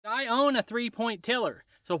I own a 3-point tiller,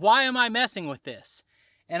 so why am I messing with this?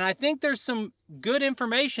 And I think there's some good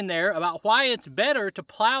information there about why it's better to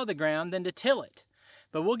plow the ground than to till it.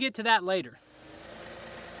 But we'll get to that later.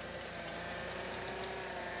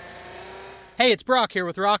 Hey, it's Brock here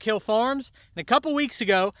with Rock Hill Farms. And a couple weeks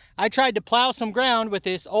ago, I tried to plow some ground with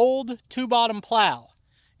this old 2-bottom plow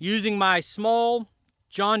using my small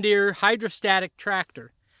John Deere hydrostatic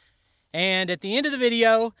tractor. And at the end of the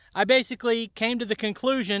video, I basically came to the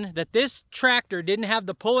conclusion that this tractor didn't have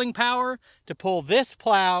the pulling power to pull this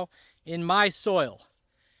plow in my soil.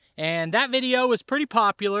 And that video was pretty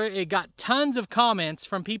popular. It got tons of comments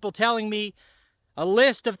from people telling me a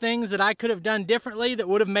list of things that I could have done differently that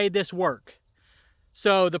would have made this work.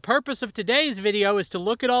 So the purpose of today's video is to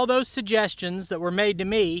look at all those suggestions that were made to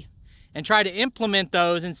me and try to implement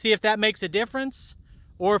those and see if that makes a difference,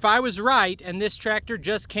 or if I was right and this tractor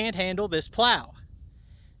just can't handle this plow.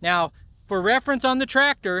 Now, for reference on the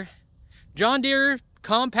tractor, John Deere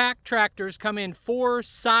compact tractors come in 4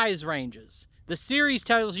 size ranges. The series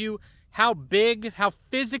tells you how big, how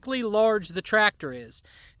physically large the tractor is.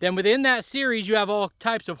 Then within that series, you have all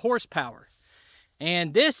types of horsepower.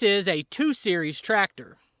 And this is a 2 series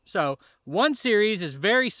tractor. So 1 series is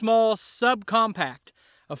very small, subcompact.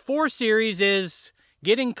 A 4 series is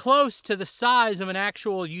getting close to the size of an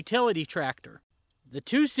actual utility tractor. The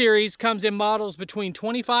 2 series comes in models between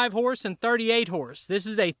 25 horse and 38 horse. This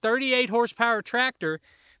is a 38 horsepower tractor,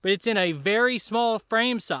 but it's in a very small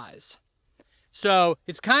frame size. So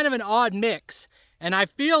it's kind of an odd mix. And I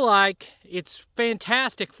feel like it's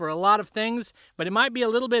fantastic for a lot of things, but it might be a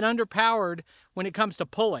little bit underpowered when it comes to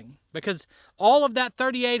pulling, because all of that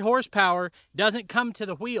 38 horsepower doesn't come to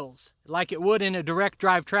the wheels like it would in a direct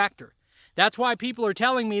drive tractor. That's why people are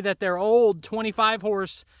telling me that their old 25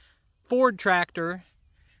 horse Ford tractor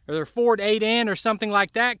or their Ford 8N or something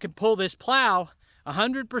like that could pull this plow.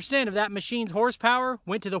 100% of that machine's horsepower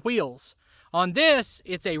went to the wheels. On this,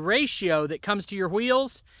 it's a ratio that comes to your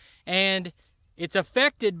wheels, and it's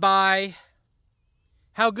affected by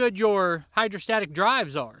how good your hydrostatic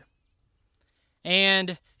drives are.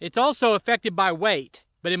 And it's also affected by weight.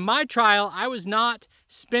 But in my trial, I was not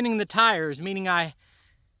spinning the tires, meaning I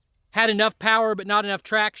had enough power but not enough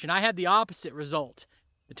traction. I had the opposite result.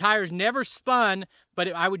 The tires never spun,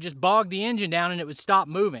 but I would just bog the engine down and it would stop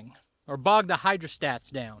moving, or bog the hydrostats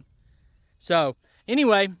down. So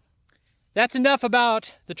anyway, that's enough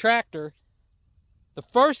about the tractor. The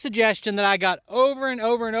first suggestion that I got over and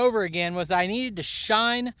over and over again was I needed to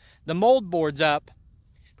shine the mold boards up,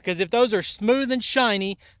 because if those are smooth and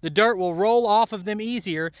shiny, the dirt will roll off of them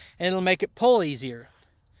easier and it'll make it pull easier.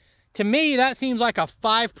 To me, that seems like a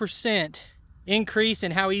 5% increase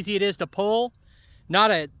in how easy it is to pull.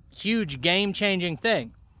 Not a huge game-changing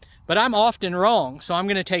thing. But I'm often wrong, so I'm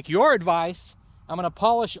going to take your advice. I'm going to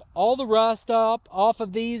polish all the rust up off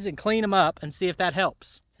of these and clean them up and see if that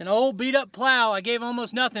helps. It's an old beat-up plow. I gave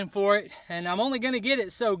almost nothing for it, and I'm only going to get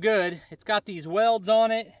it so good. It's got these welds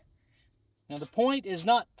on it. Now, the point is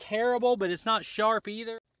not terrible, but it's not sharp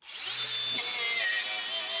either.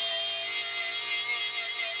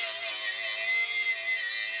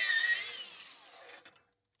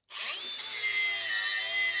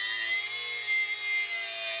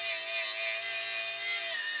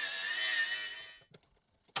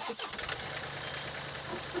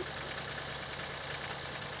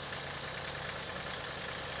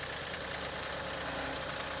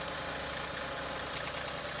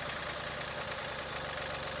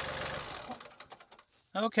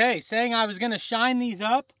 Okay, saying I was going to shine these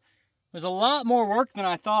up was a lot more work than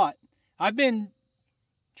I thought. I've been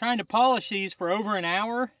trying to polish these for over an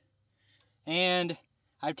hour, and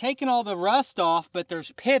I've taken all the rust off, but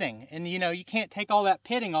there's pitting, and you know, you can't take all that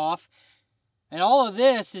pitting off. And all of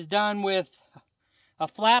this is done with a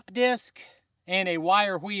flap disc and a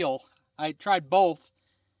wire wheel. I tried both,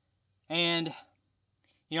 and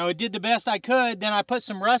you know, it did the best I could. Then I put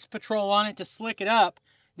some rust patrol on it to slick it up.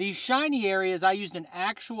 These shiny areas, I used an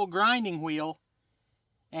actual grinding wheel,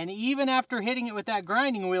 and even after hitting it with that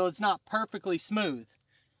grinding wheel, it's not perfectly smooth.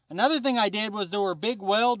 Another thing I did was there were big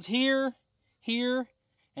welds here, here,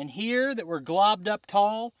 and here that were globbed up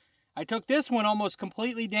tall. I took this one almost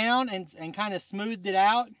completely down and kind of smoothed it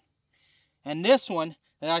out. And this one,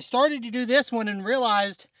 and I started to do this one and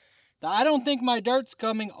realized that I don't think my dirt's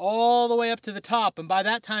coming all the way up to the top, and by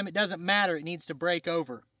that time it doesn't matter, it needs to break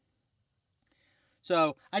over.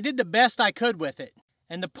 So I did the best I could with it.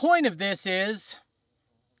 And the point of this is,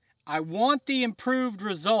 I want the improved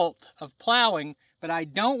result of plowing, but I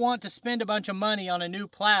don't want to spend a bunch of money on a new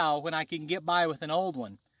plow when I can get by with an old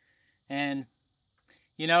one. And,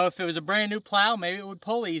 you know, if it was a brand new plow, maybe it would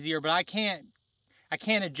pull easier, but I I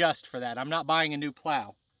can't adjust for that. I'm not buying a new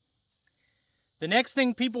plow. The next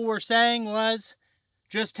thing people were saying was,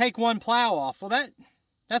 just take one plow off. Well,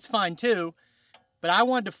 that's fine too, but I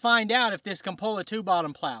wanted to find out if this can pull a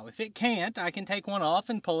 2-bottom plow. If it can't, I can take one off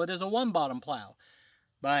and pull it as a 1-bottom plow.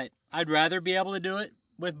 But I'd rather be able to do it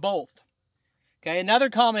with both. Okay, another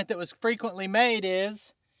comment that was frequently made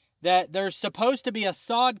is that there's supposed to be a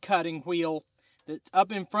sod cutting wheel that's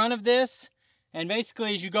up in front of this, and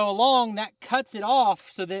basically as you go along, that cuts it off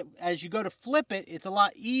so that as you go to flip it, it's a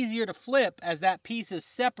lot easier to flip as that piece is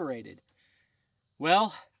separated.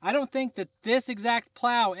 Well, I don't think that this exact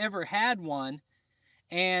plow ever had one,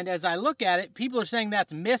 and as I look at it, people are saying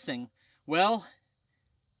that's missing. Well,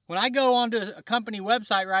 when I go onto a company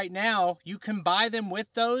website right now, you can buy them with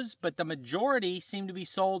those, but the majority seem to be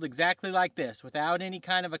sold exactly like this, without any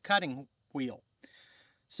kind of a cutting wheel.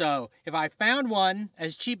 So if I found one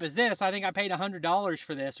as cheap as this, I think I paid $100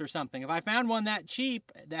 for this or something. If I found one that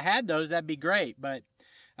cheap that had those, that'd be great, but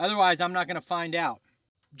otherwise I'm not gonna find out.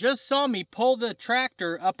 Just saw me pull the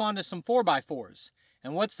tractor up onto some 4x4s.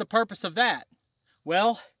 And what's the purpose of that?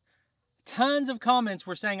 Well, tons of comments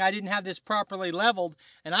were saying I didn't have this properly leveled,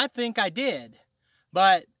 and I think I did.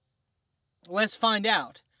 But let's find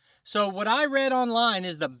out. So what I read online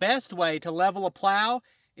is the best way to level a plow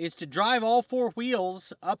is to drive all 4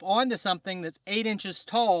 wheels up onto something that's 8 inches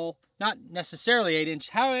tall, not necessarily 8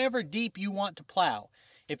 inches, however deep you want to plow.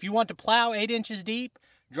 If you want to plow 8 inches deep,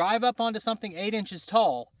 drive up onto something 8 inches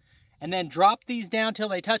tall, and then drop these down till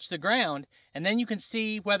they touch the ground, and then you can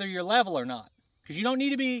see whether you're level or not. Because you don't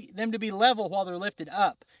need them to be level while they're lifted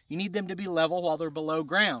up. You need them to be level while they're below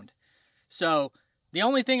ground. So the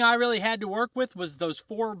only thing I really had to work with was those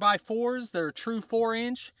 4x4s. They're a true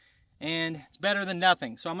 4-inch, and it's better than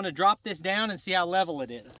nothing. So I'm going to drop this down and see how level it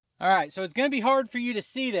is. All right, so it's going to be hard for you to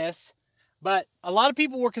see this, but a lot of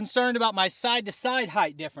people were concerned about my side-to-side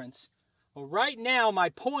height difference. Well, right now, my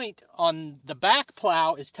point on the back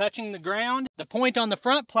plow is touching the ground. The point on the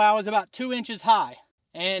front plow is about 2 inches high.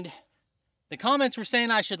 And the comments were saying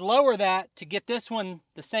I should lower that to get this one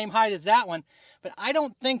the same height as that one, but I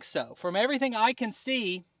don't think so. From everything I can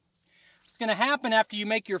see, what's going to happen after you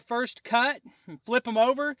make your first cut and flip them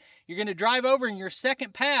over, you're going to drive over, and your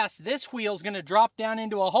second pass, this wheel is going to drop down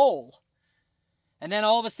into a hole. And then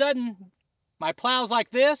all of a sudden, my plow's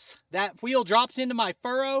like this, that wheel drops into my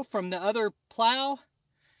furrow from the other plow,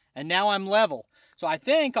 and now I'm level. So I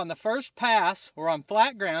think on the first pass, or on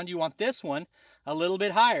flat ground, you want this one a little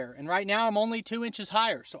bit higher. And right now I'm only 2 inches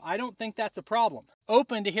higher, so I don't think that's a problem.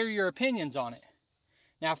 Open to hear your opinions on it.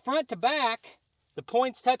 Now front to back, the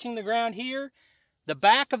point's touching the ground here. The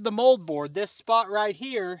back of the mold board, this spot right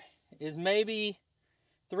here, is maybe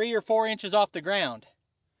 3 or 4 inches off the ground.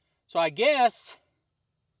 So I guess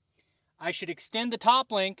I should extend the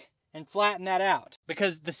top link and flatten that out,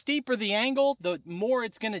 because the steeper the angle, the more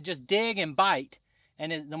it's going to just dig and bite,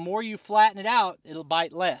 and the more you flatten it out, it'll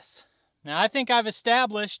bite less. Now I think I've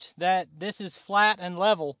established that this is flat and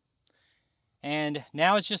level, and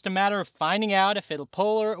now it's just a matter of finding out if it'll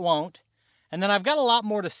pull or it won't. And then I've got a lot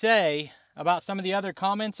more to say about some of the other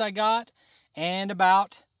comments I got and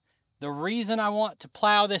about the reason I want to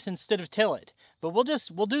plow this instead of till it. But we'll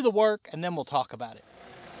do the work and then we'll talk about it.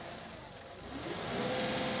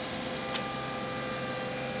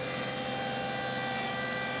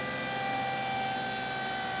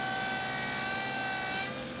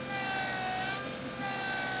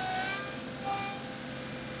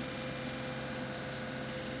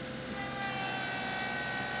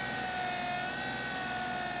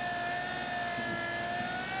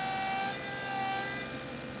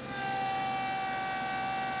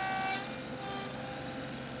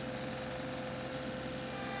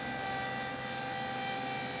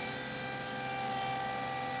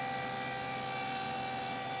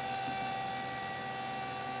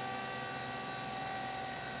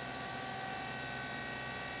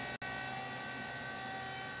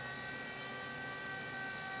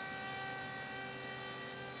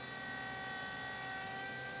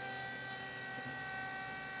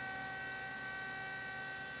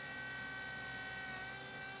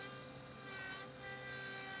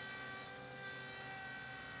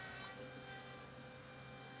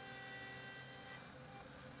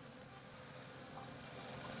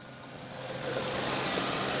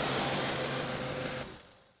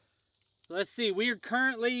 Let's see, we are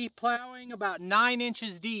currently plowing about 9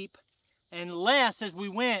 inches deep and less as we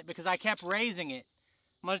went because I kept raising it.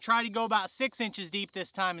 I'm going to try to go about 6 inches deep this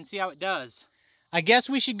time and see how it does. I guess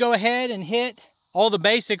we should go ahead and hit all the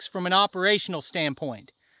basics from an operational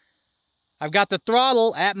standpoint. I've got the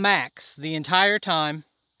throttle at max the entire time,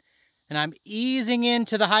 and I'm easing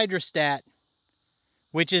into the hydrostat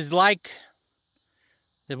which is like,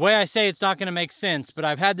 the way I say it's not going to make sense, but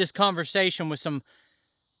I've had this conversation with some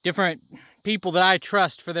different people that I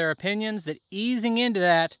trust for their opinions, that easing into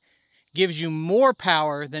that gives you more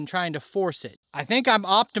power than trying to force it. I think I'm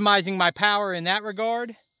optimizing my power in that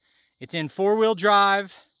regard. It's in 4-wheel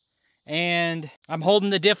drive, and I'm holding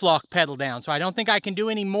the diff lock pedal down, so I don't think I can do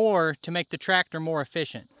any more to make the tractor more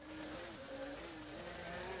efficient.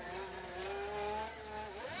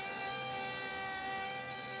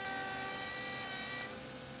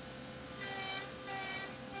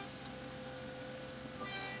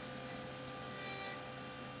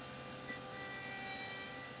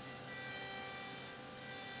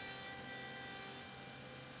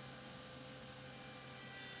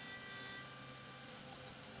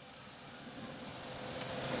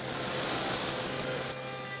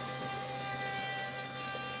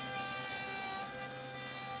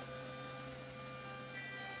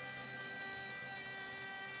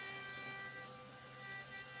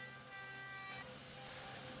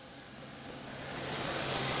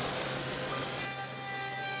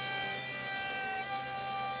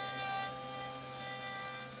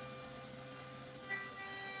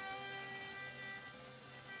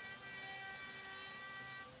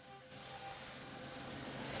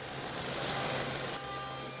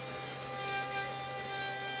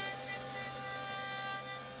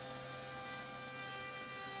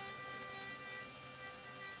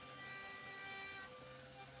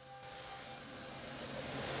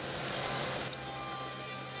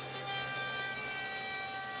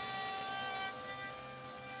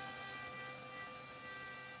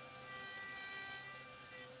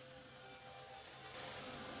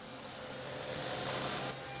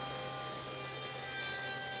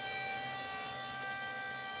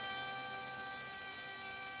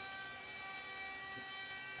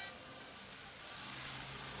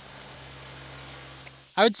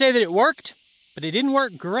 I would say that it worked, but it didn't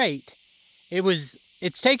work great.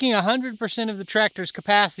 It's taking 100% of the tractor's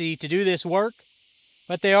capacity to do this work,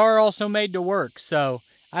 but they are also made to work, so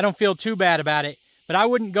I don't feel too bad about it. But I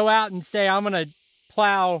wouldn't go out and say I'm gonna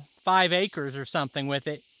plow 5 acres or something with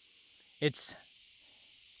it. It's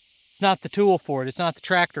not the tool for it. It's not the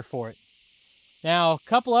tractor for it. Now, a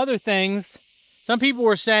couple other things. Some people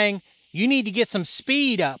were saying you need to get some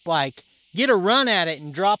speed up, like get a run at it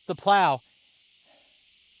and drop the plow.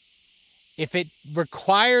 If it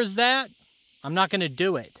requires that, I'm not going to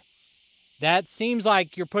do it. That seems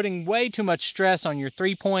like you're putting way too much stress on your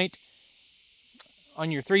three-point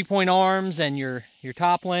arms and your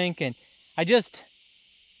top link, and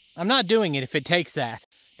I'm not doing it if it takes that.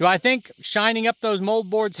 Do I think shining up those mold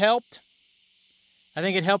boards helped? I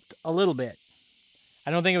think it helped a little bit. I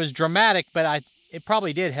don't think it was dramatic, but it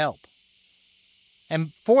probably did help.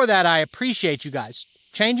 And for that, I appreciate you guys.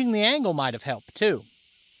 Changing the angle might have helped too.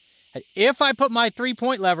 If I put my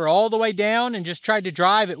 3-point lever all the way down and just tried to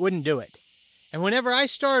drive, it wouldn't do it. And whenever I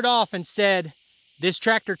started off and said, this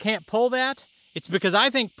tractor can't pull that, it's because I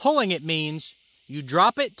think pulling it means you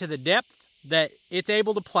drop it to the depth that it's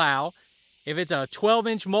able to plow. If it's a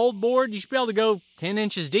 12-inch mold board, you should be able to go 10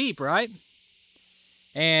 inches deep, right?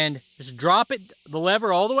 And just drop it, the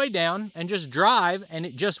lever all the way down, and just drive, and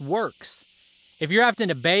it just works. If you're having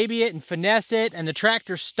to baby it and finesse it and the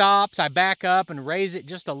tractor stops, I back up and raise it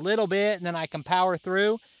just a little bit and then I can power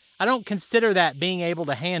through. I don't consider that being able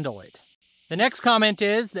to handle it. The next comment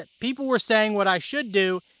is that people were saying what I should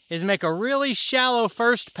do is make a really shallow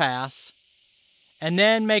first pass and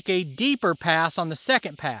then make a deeper pass on the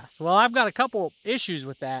second pass. Well, I've got a couple issues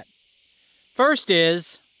with that. First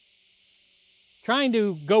is trying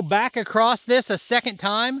to go back across this a second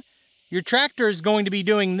time. Your tractor is going to be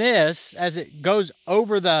doing this as it goes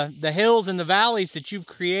over the hills and the valleys that you've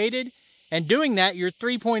created. And doing that, your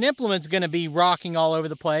 3-point implement's going to be rocking all over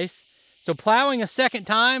the place. So plowing a second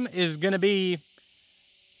time is going to be,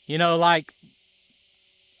 you know, like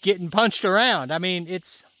getting punched around. I mean,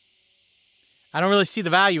 I don't really see the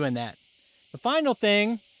value in that. The final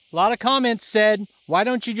thing, a lot of comments said, why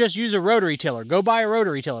don't you just use a rotary tiller? Go buy a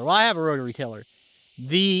rotary tiller. Well, I have a rotary tiller.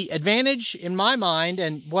 The advantage in my mind,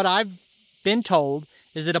 and what I've been told,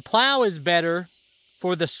 is that a plow is better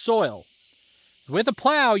for the soil. With a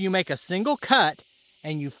plow, you make a single cut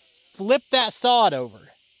and you flip that sod over.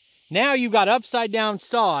 Now you've got upside down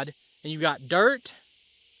sod and you've got dirt,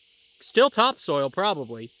 still topsoil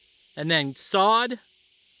probably, and then sod,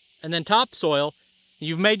 and then topsoil.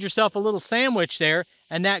 You've made yourself a little sandwich there,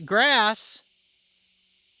 and that grass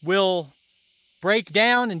will break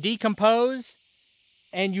down and decompose,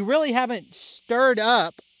 and you really haven't stirred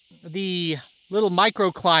up the little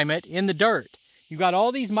microclimate in the dirt. You've got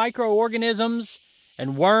all these microorganisms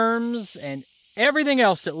and worms and everything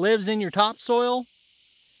else that lives in your topsoil,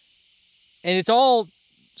 and it's all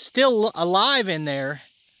still alive in there.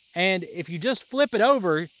 And if you just flip it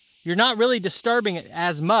over, you're not really disturbing it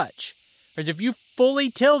as much. Whereas if you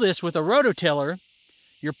fully till this with a rototiller,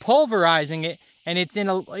 you're pulverizing it, and it's in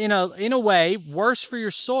a way worse for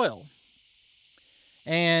your soil.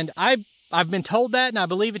 And I've been told that, and I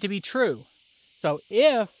believe it to be true. So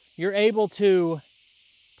if you're able to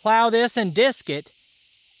plow this and disc it,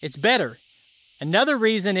 it's better. Another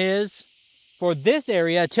reason is, for this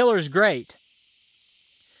area, a tiller's great,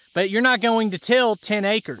 but you're not going to till 10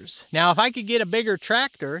 acres. Now, if I could get a bigger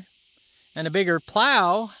tractor and a bigger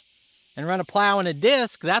plow and run a plow and a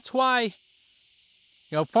disc, that's why,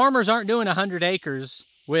 farmers aren't doing 100 acres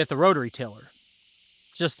with a rotary tiller.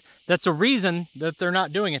 Just, that's a reason that they're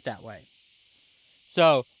not doing it that way.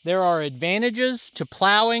 So there are advantages to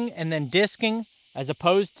plowing and then disking as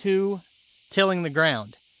opposed to tilling the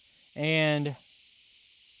ground. And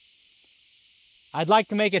I'd like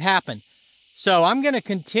to make it happen. So I'm going to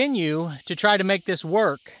continue to try to make this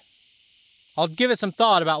work. I'll give it some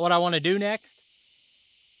thought about what I want to do next.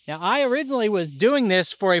 Now, I originally was doing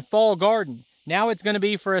this for a fall garden. Now it's going to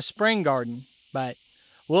be for a spring garden, but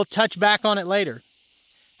we'll touch back on it later.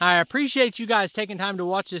 I appreciate you guys taking time to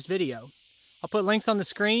watch this video. I'll put links on the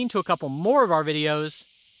screen to a couple more of our videos,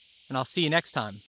 and I'll see you next time.